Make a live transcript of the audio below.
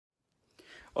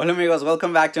Hola amigos,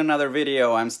 welcome back to another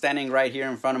video. I'm standing right here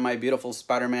in front of my beautiful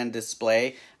Spider-Man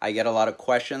display. I get a lot of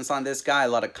questions on this guy, a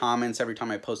lot of comments every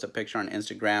time I post a picture on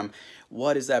Instagram.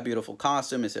 What is that beautiful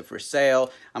costume? Is it for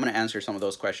sale? I'm going to answer some of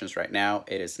those questions right now.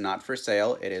 It is not for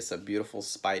sale. It is a beautiful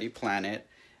Spidey Planet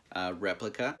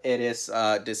replica. It is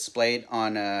displayed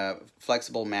on a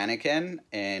flexible mannequin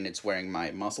and it's wearing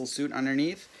my muscle suit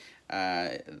underneath.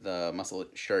 The muscle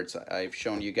shirts I've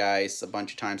shown you guys a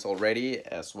bunch of times already,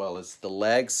 as well as the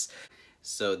legs.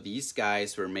 So these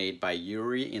guys were made by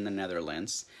Yuri in the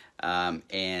Netherlands,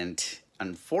 and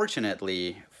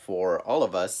unfortunately for all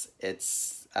of us,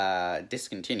 it's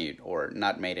discontinued or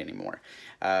not made anymore,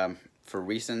 for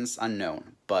reasons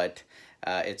unknown. But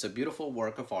it's a beautiful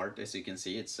work of art. As you can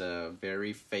see, it's a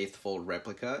very faithful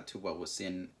replica to what was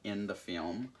in the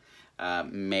film.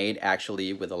 Made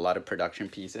actually with a lot of production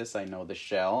pieces. I know the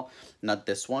shell, not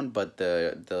this one, but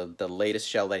the latest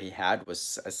shell that he had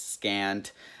was a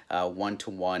scanned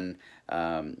one-to-one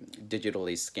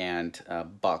digitally scanned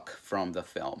buck from the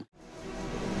film.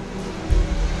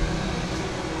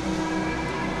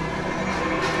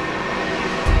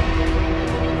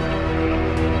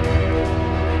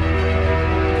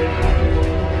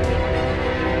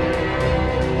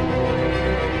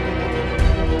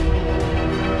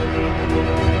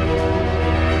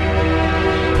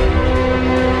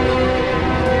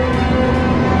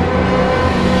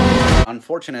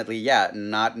 Unfortunately, yeah,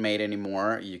 not made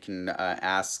anymore. You can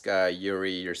ask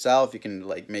Yuri yourself. You can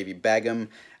like maybe beg him,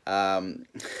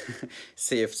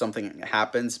 see if something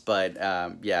happens. But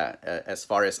yeah, as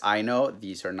far as I know,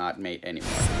 these are not made anymore.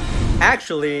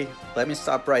 Actually, let me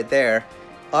stop right there.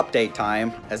 Update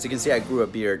time. As you can see, I grew a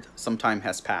beard. Some time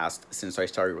has passed since I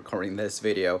started recording this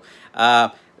video.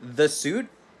 The suit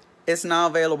is now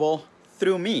available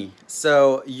through me.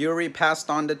 So Yuri passed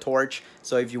on the torch.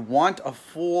 So if you want a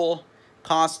full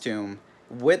costume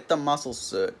with the muscle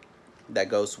suit that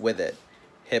goes with it,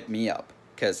 hit me up,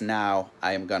 because now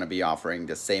I am going to be offering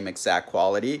the same exact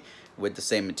quality with the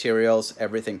same materials,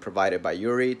 everything provided by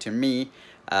Yuri to me,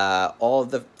 all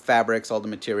the fabrics, all the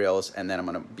materials, and then I'm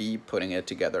going to be putting it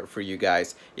together for you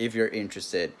guys if you're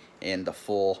interested in the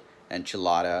full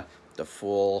enchilada, the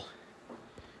full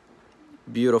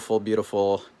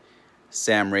beautiful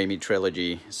Sam Raimi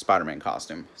trilogy Spider-Man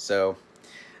costume. So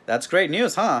that's great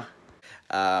news, huh?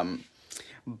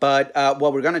 But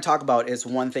what we're going to talk about is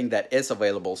one thing that is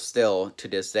available still to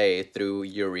this day through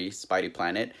Yuri Spidey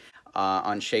Planet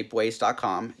on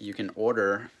shapeways.com. You can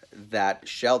order that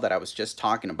shell that I was just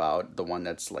talking about, the one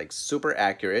that's like super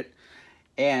accurate,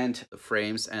 and the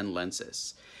frames and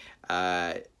lenses.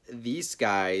 These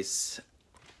guys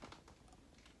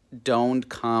don't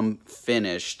come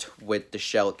finished with the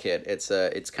shell kit. It's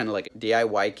kind of like a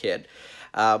DIY kit.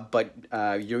 But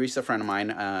Yuri's a friend of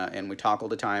mine, and we talk all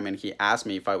the time, and he asked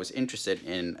me if I was interested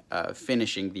in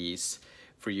finishing these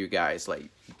for you guys, like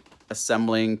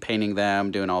assembling, painting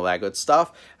them, doing all that good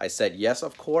stuff. I said yes,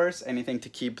 of course, anything to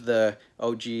keep the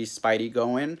OG Spidey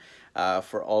going,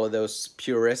 for all of those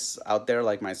purists out there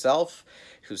like myself,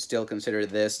 who still consider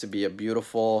this to be a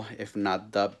beautiful, if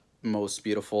not the most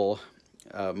beautiful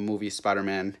movie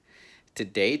Spider-Man to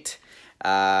date.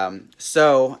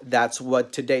 So that's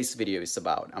what today's video is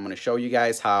about. I'm going to show you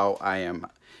guys how I am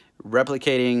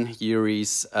replicating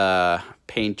Yuri's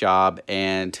paint job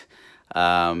and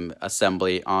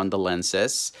assembly on the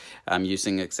lenses. I'm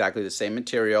using exactly the same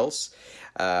materials,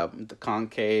 the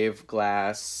concave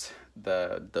glass,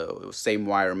 the same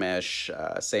wire mesh,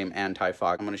 same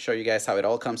anti-fog. I'm going to show you guys how it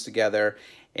all comes together,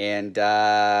 and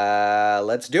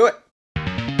let's do it.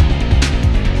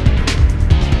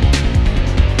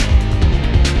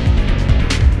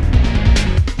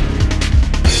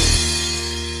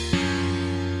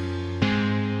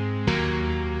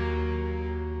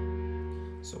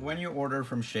 So when you order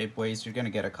from Shapeways, you're going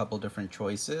to get a couple different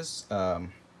choices,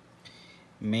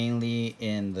 mainly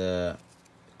in the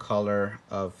color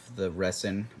of the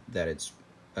resin that it's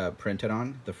printed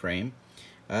on, the frame.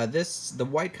 The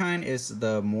white kind is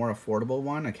the more affordable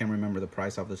one. I can't remember the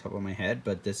price off the top of my head,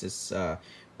 but this is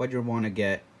what you want to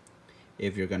get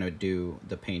if you're going to do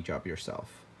the paint job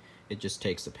yourself. It just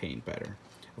takes the paint better.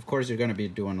 Of course, you're going to be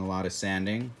doing a lot of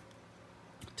sanding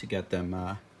to get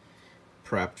them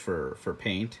prepped for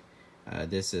paint.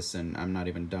 This isn't, I'm not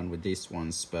even done with these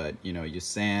ones, but you know, you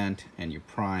sand and you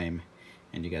prime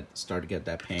and you start to get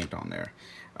that paint on there.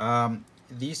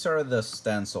 These are the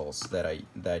stencils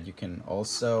that you can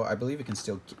also, I believe you can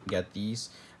still get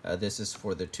these. This is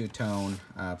for the two-tone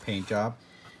paint job.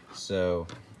 So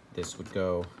this would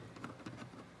go,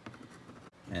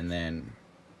 and then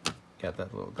get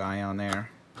that little guy on there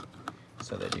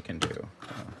so that you can do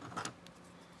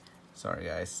Sorry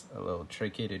guys, a little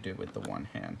tricky to do with the one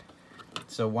hand.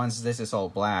 So once this is all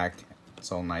black,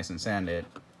 it's all nice and sanded,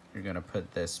 you're gonna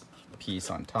put this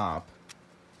piece on top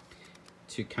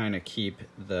to kind of keep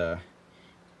the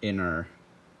inner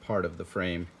part of the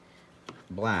frame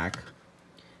black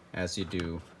as you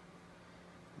do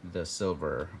the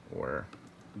silver or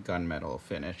gunmetal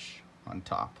finish on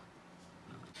top.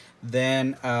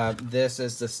 Then this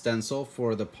is the stencil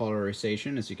for the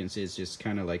polarization. As you can see, it's just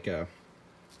kind of like a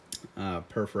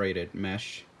perforated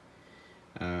mesh.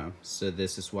 So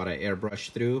this is what I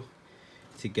airbrush through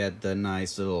to get the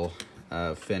nice little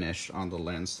finish on the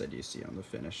lens that you see on the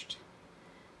finished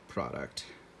product.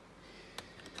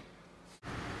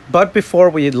 But before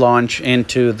we launch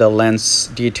into the lens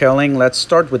detailing, let's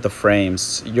start with the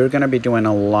frames. You're going to be doing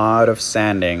a lot of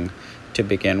sanding to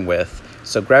begin with.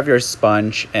 So grab your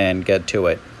sponge and get to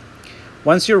it.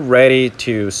 Once you're ready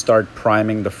to start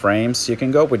priming the frames, you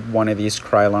can go with one of these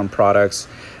Krylon products.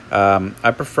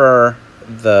 I prefer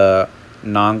the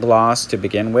non-gloss to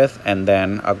begin with, and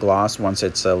then a gloss once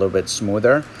it's a little bit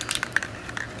smoother.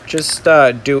 Just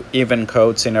do even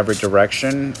coats in every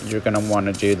direction. You're gonna want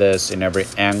to do this in every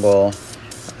angle,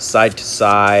 side to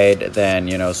side,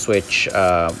 then switch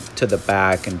to the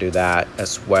back and do that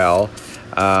as well.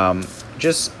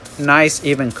 Just nice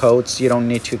even coats. You don't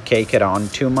need to cake it on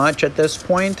too much at this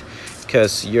point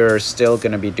because you're still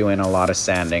going to be doing a lot of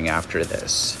sanding after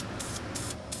this.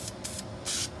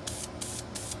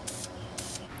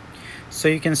 So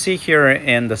you can see here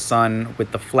in the sun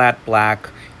with the flat black,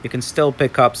 you can still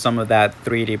pick up some of that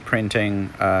 3D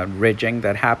printing ridging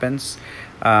that happens.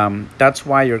 That's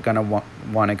why you're going to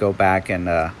want to go back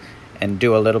and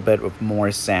do a little bit of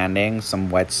more sanding, some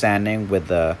wet sanding with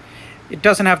the. It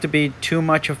doesn't have to be too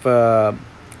much of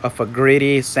a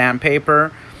gritty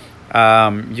sandpaper.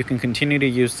 You can continue to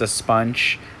use the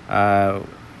sponge,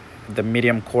 the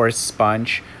medium coarse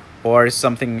sponge, or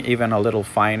something even a little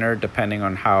finer depending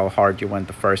on how hard you went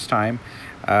the first time.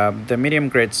 The medium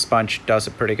grit sponge does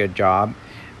a pretty good job,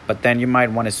 but then you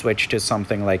might want to switch to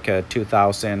something like a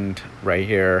 2000 right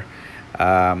here,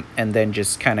 and then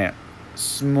just kind of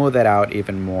smooth it out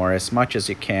even more as much as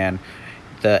you can.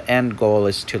 The end goal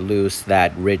is to lose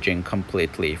that ridging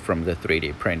completely from the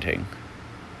 3D printing.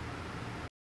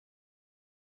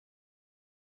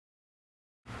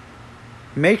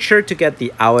 Make sure to get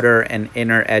the outer and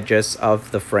inner edges of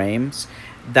the frames.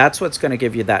 That's what's going to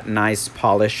give you that nice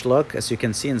polished look. As you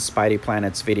can see in Spidey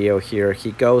Planet's video here,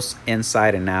 he goes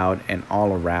inside and out and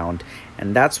all around,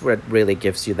 and that's what really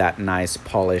gives you that nice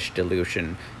polished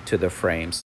illusion to the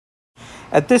frames.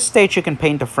 At this stage, you can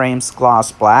paint the frames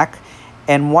gloss black.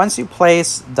 And once you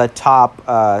place the top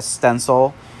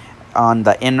stencil on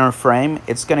the inner frame,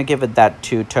 it's going to give it that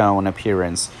two-tone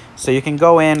appearance. So you can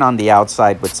go in on the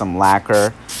outside with some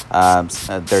lacquer.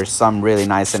 There's some really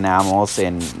nice enamels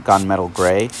in gunmetal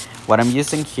gray. What I'm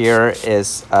using here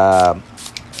is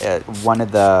one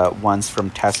of the ones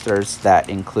from Testors that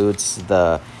includes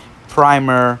the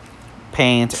primer,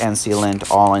 paint, and sealant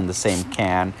all in the same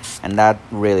can. And that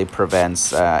really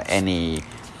prevents any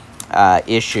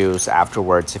issues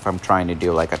afterwards if I'm trying to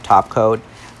do like a top coat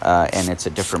and it's a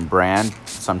different brand.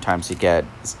 Sometimes you get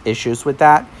issues with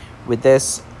that. With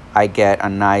this, I get a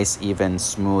nice even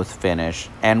smooth finish,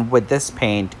 and with this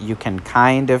paint you can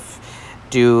kind of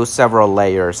do several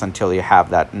layers until you have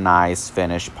that nice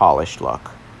finished polished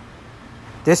look.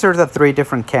 These are the 3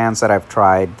 different cans that I've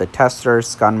tried. The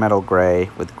Testors gunmetal gray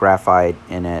with graphite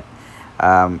in it.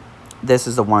 This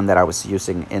is the one that I was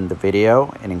using in the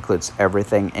video. It includes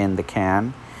everything in the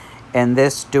can. And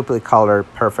this Duplicolor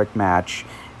Perfect Match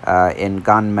in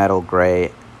gunmetal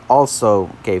gray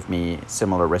also gave me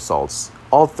similar results.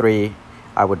 All 3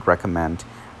 I would recommend,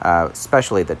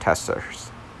 especially the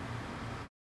Testors.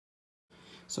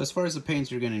 So as far as the paints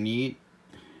you're going to need,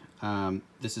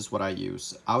 this is what I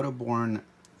use. Autoborn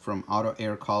from Auto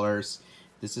Air Colors.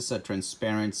 This is a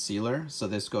transparent sealer, so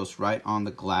this goes right on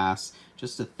the glass,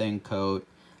 just a thin coat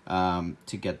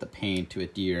to get the paint to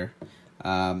adhere.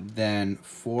 Then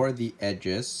for the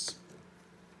edges,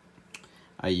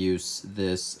 I use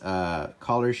this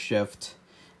Color Shift.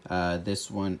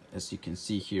 This one, as you can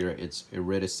see here, it's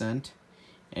iridescent,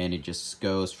 and it just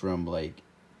goes from like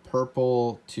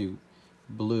purple to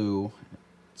blue,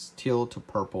 it's teal to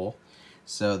purple.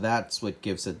 So that's what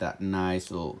gives it that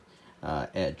nice little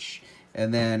edge.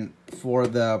 And then for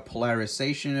the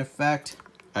polarization effect,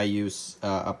 I use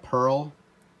a pearl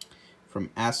from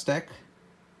Aztec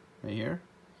right here.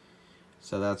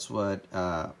 So that's what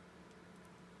I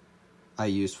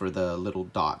use for the little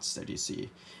dots that you see.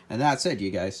 And that's it,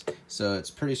 you guys. So it's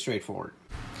pretty straightforward.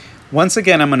 Once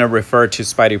again, I'm going to refer to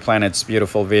Spidey Planet's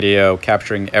beautiful video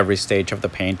capturing every stage of the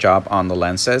paint job on the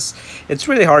lenses. It's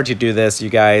really hard to do this, you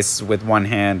guys, with one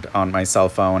hand on my cell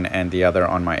phone and the other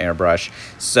on my airbrush.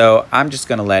 So I'm just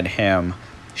going to let him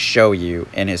show you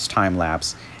in his time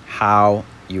lapse how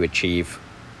you achieve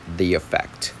the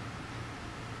effect.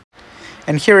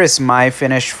 And here is my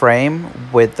finished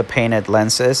frame with the painted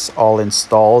lenses all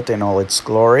installed in all its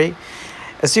glory.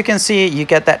 As you can see, you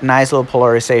get that nice little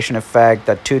polarization effect,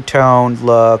 that two-tone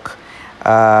look,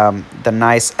 the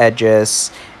nice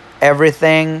edges.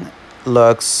 Everything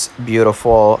looks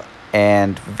beautiful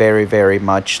and very, very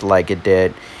much like it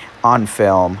did on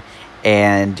film.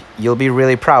 And you'll be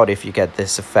really proud if you get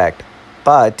this effect.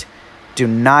 But do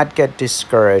not get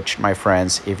discouraged, my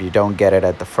friends, if you don't get it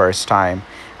at the first time.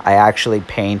 I actually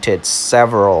painted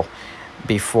several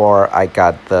before I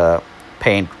got the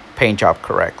paint job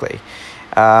correctly.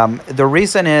 The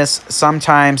reason is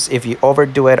sometimes if you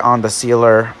overdo it on the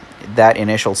sealer, that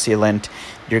initial sealant,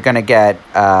 you're going to get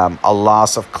a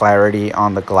loss of clarity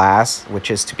on the glass,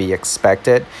 which is to be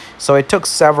expected. So it took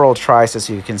several tries, as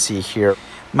you can see here.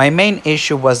 My main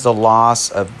issue was the loss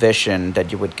of vision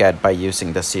that you would get by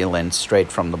using the sealant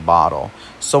straight from the bottle.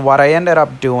 So what I ended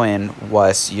up doing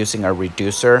was using a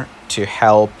reducer to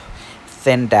help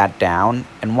thin that down.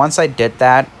 And once I did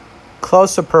that,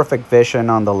 close to perfect vision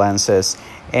on the lenses,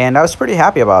 and I was pretty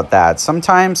happy about that.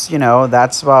 Sometimes, you know,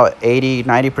 that's about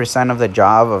 80-90% of the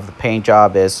job of the paint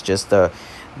job is just the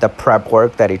prep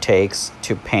work that it takes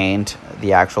to paint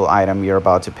the actual item you're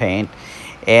about to paint.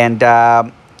 And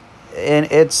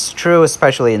it's true,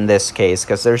 especially in this case,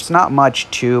 because there's not much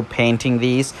to painting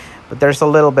these, but there's a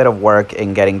little bit of work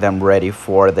in getting them ready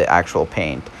for the actual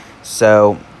paint.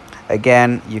 So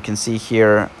again, you can see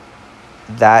here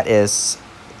that is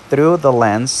through the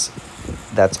lens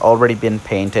that's already been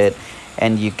painted,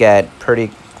 and you get pretty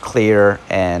clear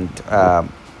and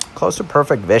close to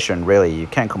perfect vision. Really, you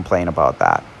can't complain about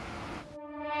that.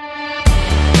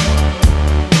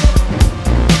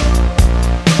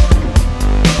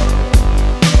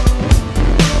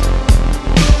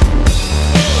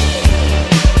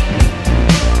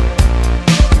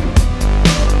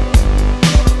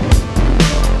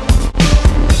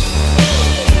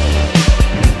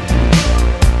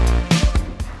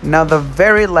 Now the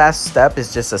very last step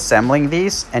is just assembling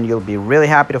these, and you'll be really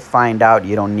happy to find out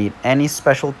you don't need any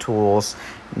special tools,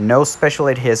 no special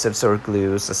adhesives or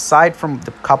glues, aside from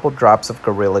the couple drops of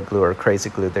Gorilla Glue or Crazy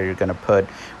Glue that you're going to put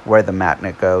where the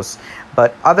magnet goes.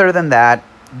 But other than that,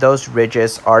 those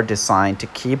ridges are designed to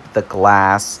keep the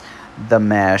glass, the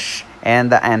mesh, and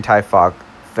the anti-fog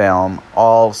film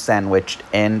all sandwiched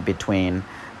in between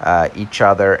each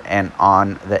other and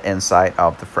on the inside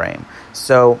of the frame.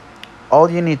 So all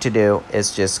you need to do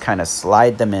is just kind of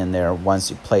slide them in there once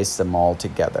you place them all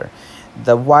together.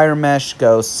 The wire mesh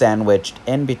goes sandwiched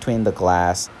in between the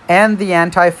glass, and the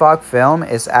anti-fog film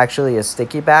is actually a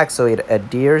sticky back, so it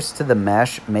adheres to the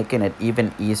mesh, making it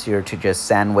even easier to just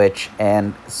sandwich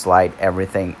and slide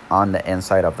everything on the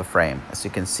inside of the frame. As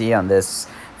you can see on this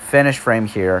finished frame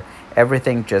here,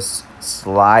 everything just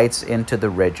slides into the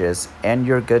ridges and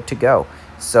you're good to go.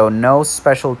 So no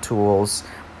special tools,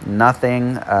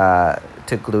 nothing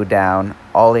to glue down.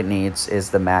 All it needs is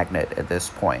the magnet at this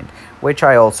point, which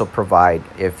I also provide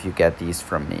if you get these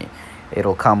from me.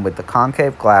 It'll come with the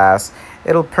concave glass.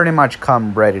 It'll pretty much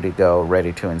come ready to go,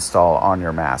 ready to install on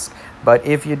your mask. But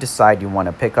if you decide you want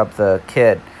to pick up the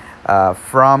kit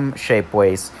from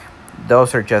Shapeways,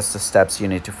 those are just the steps you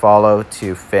need to follow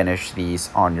to finish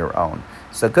these on your own.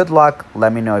 So good luck.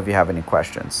 Let me know if you have any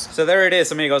questions. So there it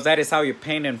is, amigos. That is how you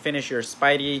paint and finish your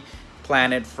Spidey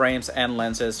Planet frames and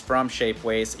lenses from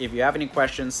Shapeways. If you have any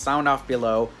questions, sound off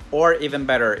below, or even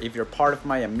better, if you're part of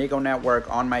my Amigo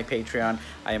network on my Patreon,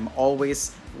 I am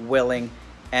always willing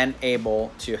and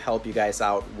able to help you guys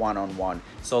out one-on-one.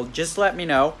 So just let me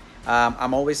know.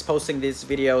 I'm always posting these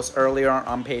videos earlier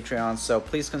on Patreon, so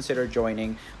please consider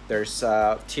joining. There's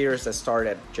tiers that start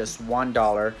at just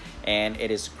 $1, and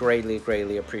it is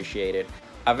greatly appreciated.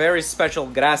 A very special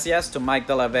gracias to Mike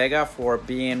De La Vega for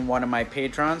being one of my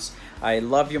patrons. I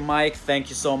love you, Mike. Thank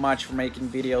you so much for making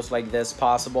videos like this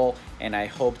possible, and I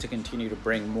hope to continue to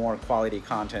bring more quality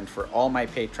content for all my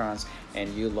patrons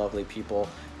and you lovely people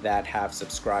that have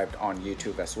subscribed on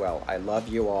YouTube as well. I love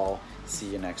you all.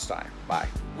 See you next time. Bye.